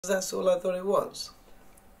That's all I thought it was.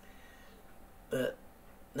 But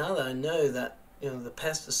now that I know that, the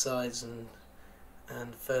pesticides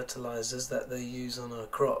and fertilizers that they use on our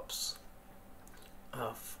crops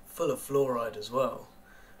are full of fluoride as well.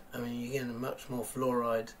 I mean, you're getting much more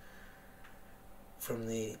fluoride from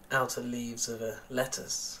the outer leaves of a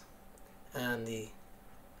lettuce and the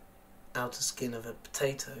outer skin of a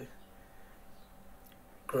potato,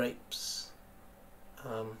 grapes,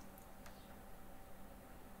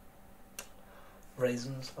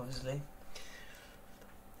 raisins, obviously,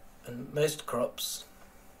 and most crops.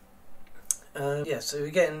 So we're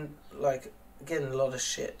getting a lot of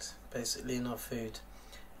shit basically in our food.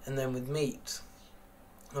 And then with meat,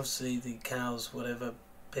 obviously the cows, whatever,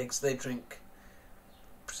 pigs, they drink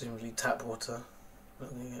presumably tap water.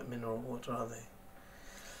 Not going to get mineral water, are they?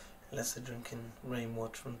 Unless they're drinking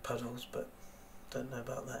rainwater from puddles, but don't know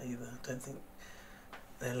about that either. I don't think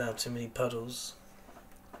they allow too many puddles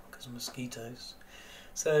because of mosquitoes.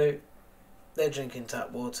 So they're drinking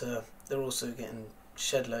tap water. They're also getting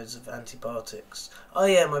shed loads of antibiotics. Oh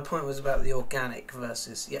yeah, my point was about the organic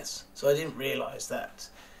versus, yes. So I didn't realise that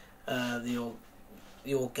the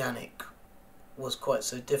organic was quite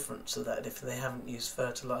so different, so that if they haven't used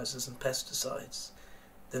fertilisers and pesticides,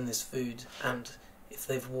 then this food, and if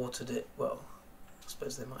they've watered it, well, I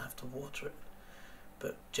suppose they might have to water it,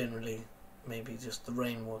 but generally maybe just the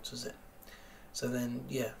rain waters it. So then,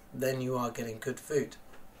 then you are getting good food.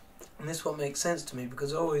 And this what makes sense to me,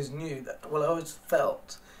 because I always knew that, I always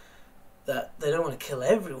felt that they don't want to kill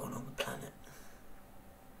everyone on the planet.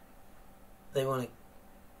 They want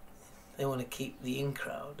to keep the in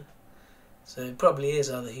crowd. So it probably is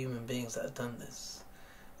other human beings that have done this,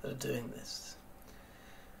 that are doing this.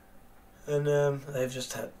 And they've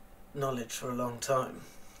just had knowledge for a long time.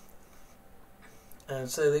 And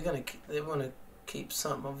so they want to keep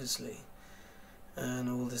some, obviously. And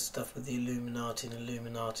all this stuff with the Illuminati and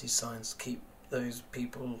Illuminati signs keep those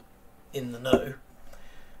people in the know.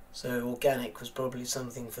 So organic was probably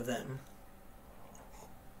something for them.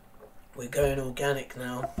 We're going organic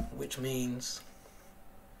now, which means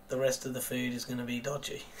the rest of the food is going to be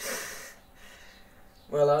dodgy.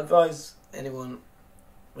 Well, I advise anyone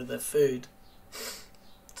with their food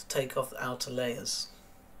to take off the outer layers,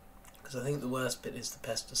 because I think the worst bit is the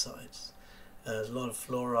pesticides. There's a lot of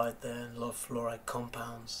fluoride there, a lot of fluoride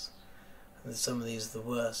compounds, and some of these are the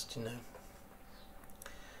worst,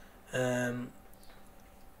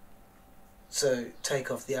 So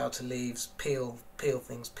take off the outer leaves, peel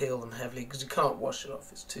them heavily, because you can't wash it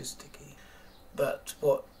off, it's too sticky. But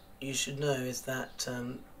what you should know is that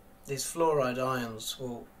these fluoride ions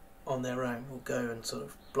will, on their own, will go and sort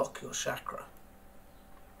of block your chakra.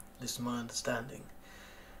 This is my understanding.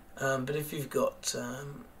 But if you've got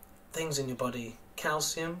things in your body,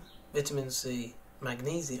 calcium, vitamin C,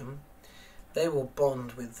 magnesium, they will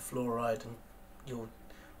bond with the fluoride and you'll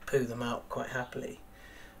poo them out quite happily.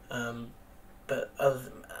 But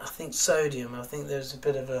I think sodium, I think there's a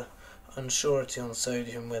bit of a unsurety on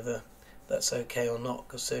sodium, whether that's okay or not,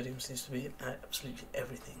 because sodium seems to be in absolutely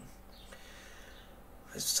everything.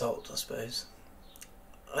 It's salt, I suppose.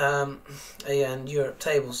 And Europe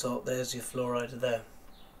table salt, there's your fluoride there.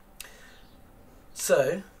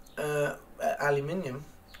 So, aluminium,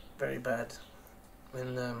 very bad.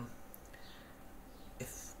 When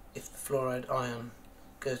if the fluoride ion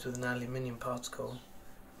goes with an aluminium particle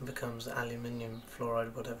and becomes aluminium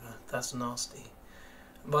fluoride, whatever, that's nasty.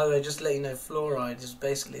 And by the way, just to let you know, fluoride is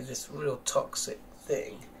basically this real toxic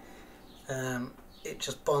thing. It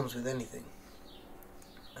just bonds with anything.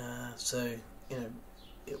 So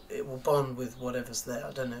it will bond with whatever's there.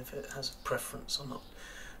 I don't know if it has a preference or not.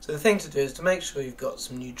 So the thing to do is to make sure you've got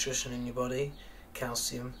some nutrition in your body: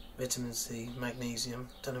 calcium, vitamin C, magnesium.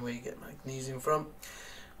 Don't know where you get magnesium from.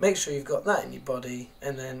 Make sure you've got that in your body,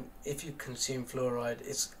 and then if you consume fluoride,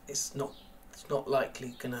 it's not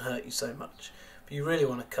likely going to hurt you so much. But you really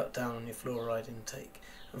want to cut down on your fluoride intake,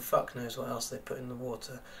 and fuck knows what else they put in the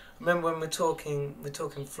water. Remember, when we're talking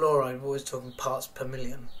fluoride, we're always talking parts per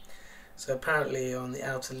million. So apparently on the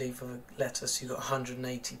outer leaf of a lettuce you've got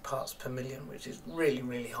 180 parts per million, which is really,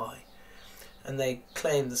 really high. And they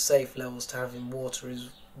claim the safe levels to have in water is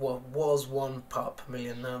what was 1 part per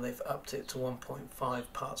million. Now they've upped it to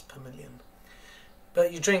 1.5 parts per million.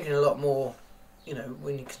 But you're drinking a lot more,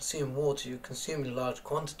 when you consume water, you're consuming large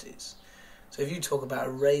quantities. So if you talk about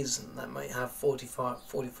a raisin that might have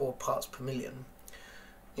 44 parts per million,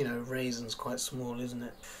 raisin's quite small, isn't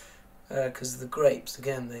it? Because the grapes,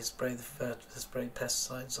 again, they spray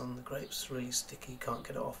pesticides on the grapes, really sticky, can't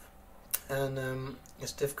get it off. And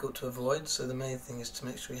it's difficult to avoid, so the main thing is to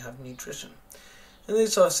make sure you have nutrition. And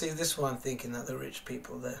this obviously, this is why I'm thinking that the rich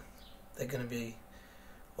people, they're going to be,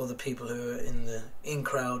 or the people who are in the in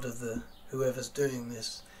crowd of the whoever's doing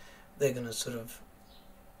this, they're going to sort of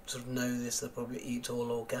know this. They'll probably eat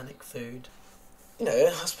all organic food. You know,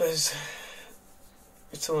 I suppose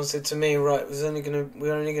if someone said to me, right, we're only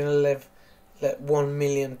going to let 1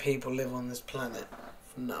 million people live on this planet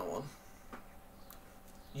from now on.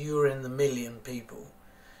 You're in the million people,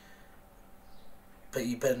 but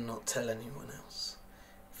you better not tell anyone else.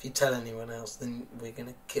 If you tell anyone else, then we're going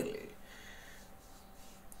to kill you.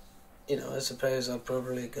 You know, I suppose I'll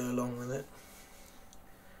probably go along with it.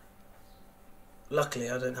 Luckily,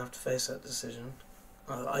 I don't have to face that decision.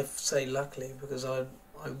 I say luckily because I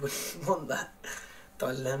wouldn't want that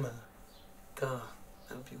dilemma. God,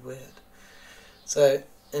 that would be weird. So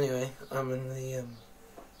anyway, I'm in the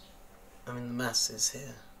masses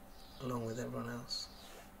here, along with everyone else.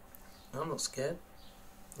 I'm not scared.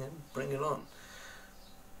 Yeah, bring it on.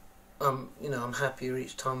 I'm happier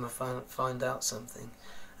each time I find out something.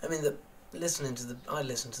 I mean, I listened to the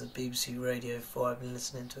BBC Radio 4. I've been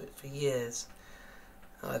listening to it for years.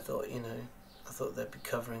 I thought they'd be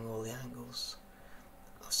covering all the angles.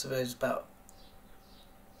 I suppose about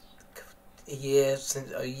a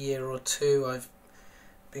year or two, I've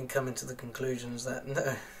been coming to the conclusions that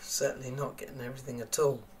no, certainly not getting everything at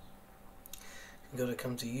all. You've got to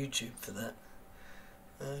come to YouTube for that.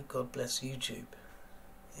 God bless YouTube.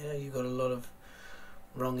 Yeah, you've got a lot of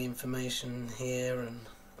wrong information here and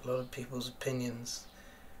a lot of people's opinions,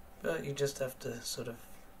 but you just have to sort of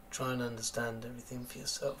try and understand everything for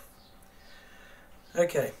yourself.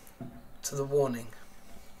 Okay, to the warning.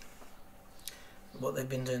 What they've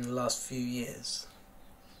been doing the last few years.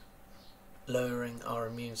 Lowering our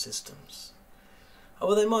immune systems. Oh,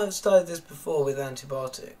 well, they might have started this before with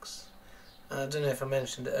antibiotics. I don't know if I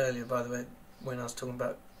mentioned it earlier, by the way, when I was talking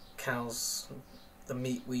about cows, the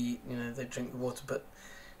meat we eat, they drink the water, but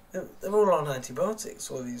they're all on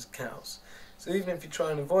antibiotics, all these cows. So even if you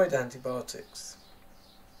try and avoid antibiotics,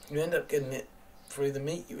 you end up getting it through the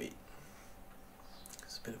meat you eat.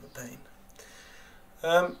 It's a bit of a pain.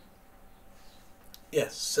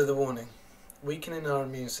 Yes, so the warning. Weakening our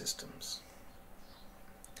immune systems.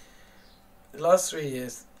 The last 3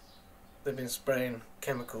 years, they've been spraying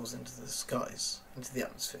chemicals into the skies, into the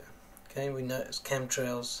atmosphere. Okay, we notice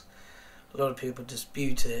chemtrails. A lot of people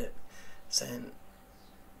dispute it, saying,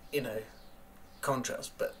 contrails.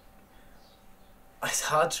 But it's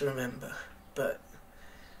hard to remember. But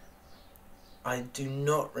I do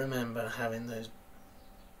not remember having those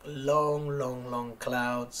long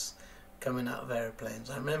clouds coming out of aeroplanes.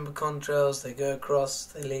 I remember contrails, they go across,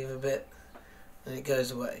 they leave a bit, and it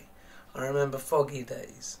goes away. I remember foggy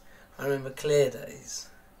days. I remember clear days.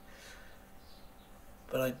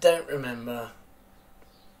 But I don't remember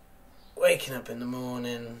waking up in the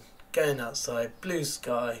morning, going outside, blue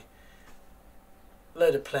sky,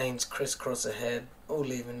 load of planes crisscross ahead, all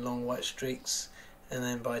leaving long white streaks, and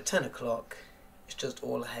then by 10 o'clock, it's just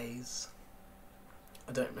all haze.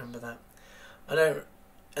 I don't remember that.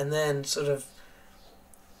 And then sort of,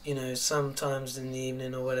 sometimes in the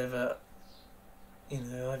evening or whatever,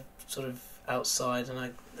 I'm sort of outside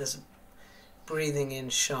and there's breathing in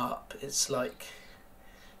sharp. It's like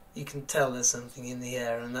you can tell there's something in the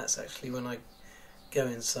air, and that's actually when I go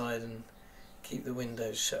inside and keep the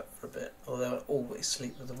windows shut for a bit. Although I always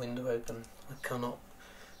sleep with the window open. I cannot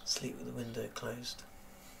sleep with the window closed.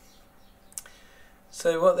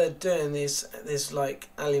 So what they're doing is this like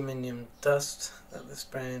aluminium dust that they're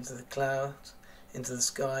spraying into the clouds, into the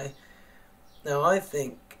sky. Now I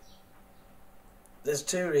think there's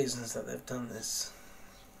two reasons that they've done this.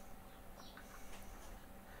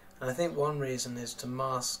 And I think one reason is to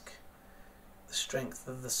mask the strength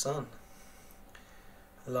of the sun.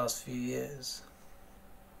 The last few years,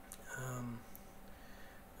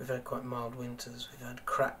 we've had quite mild winters, we've had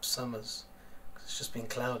crap summers, because it's just been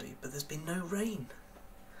cloudy, but there's been no rain.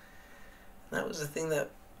 And that was the thing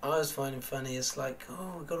that I was finding funny. It's like,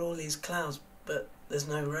 oh, we've got all these clouds, but there's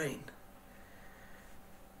no rain.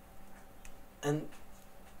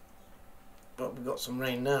 But we've got some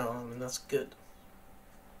rain now, I mean, that's good.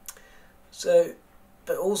 So,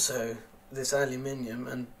 but also, this aluminium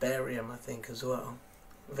and barium, I think, as well,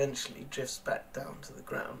 eventually drifts back down to the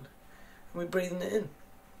ground, and we're breathing it in.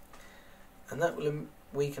 And that will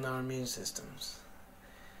weaken our immune systems.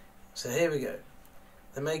 So here we go.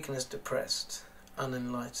 They're making us depressed,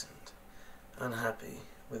 unenlightened, unhappy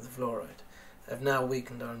with the fluoride. They've now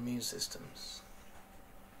weakened our immune systems.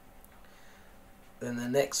 Then the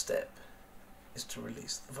next step is to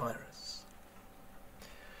release the virus.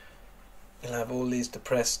 You'll have all these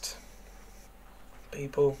depressed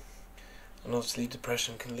people, And obviously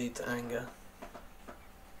depression can lead to anger.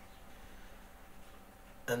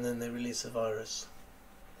 And then they release a virus.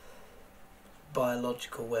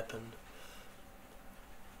 Biological weapon.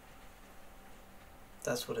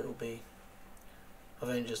 That's what it will be. I've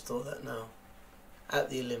only just thought that now. At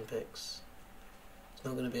the Olympics, it's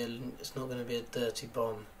not going to be a dirty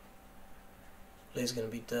bomb. It is going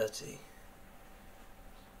to be dirty,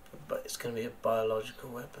 but it's going to be a biological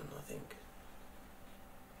weapon, I think.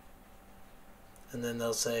 And then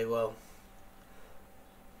they'll say, well,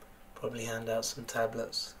 probably hand out some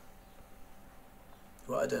tablets.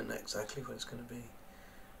 Well, I don't know exactly what it's going to be,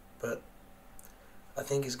 but I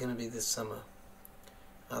think it's going to be this summer.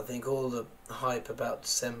 I think all the hype about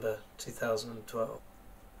December 2012,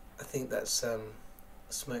 I think that's a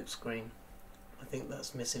smokescreen. I think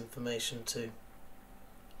that's misinformation too.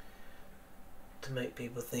 To make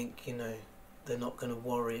people think, they're not going to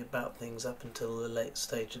worry about things up until the late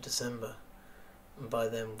stage of December. And by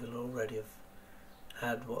then we'll already have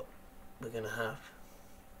had what we're going to have.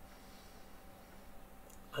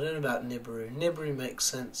 I don't know about Nibiru. Nibiru makes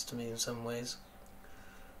sense to me in some ways.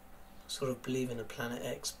 I sort of believe in a Planet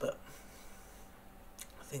X, but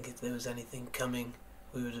I think if there was anything coming,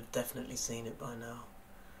 we would have definitely seen it by now.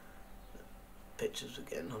 The pictures we're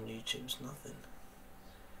getting on YouTube's nothing.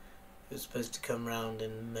 It was supposed to come round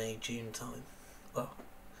in May, June time. Well,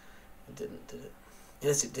 it didn't, did it?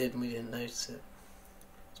 Yes, it did, and we didn't notice it.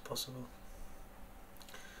 It's possible.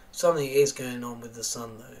 Something is going on with the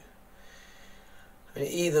sun, though. I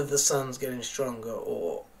mean, either the sun's getting stronger,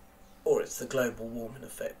 or it's the global warming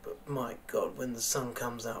effect. But my God, when the sun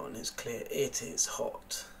comes out and it's clear, it is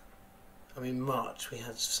hot. I mean, March, we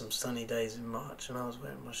had some sunny days in March, and I was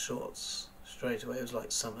wearing my shorts straight away. It was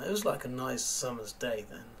like summer. It was like a nice summer's day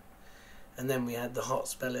then. And then we had the hot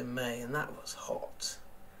spell in May, and that was hot.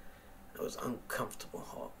 It was uncomfortable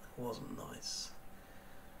hot. It wasn't nice.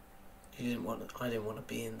 I didn't want to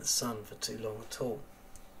be in the sun for too long at all.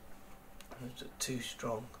 It was too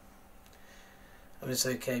strong. I mean, it's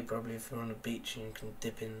okay probably if you're on a beach and you can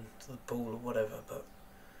dip into the pool or whatever, but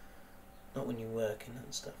not when you're working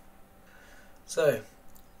and stuff. So,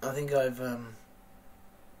 I think I've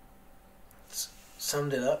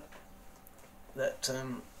summed it up. That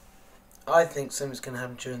I think something's going to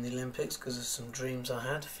happen during the Olympics because of some dreams I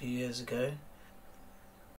had a few years ago.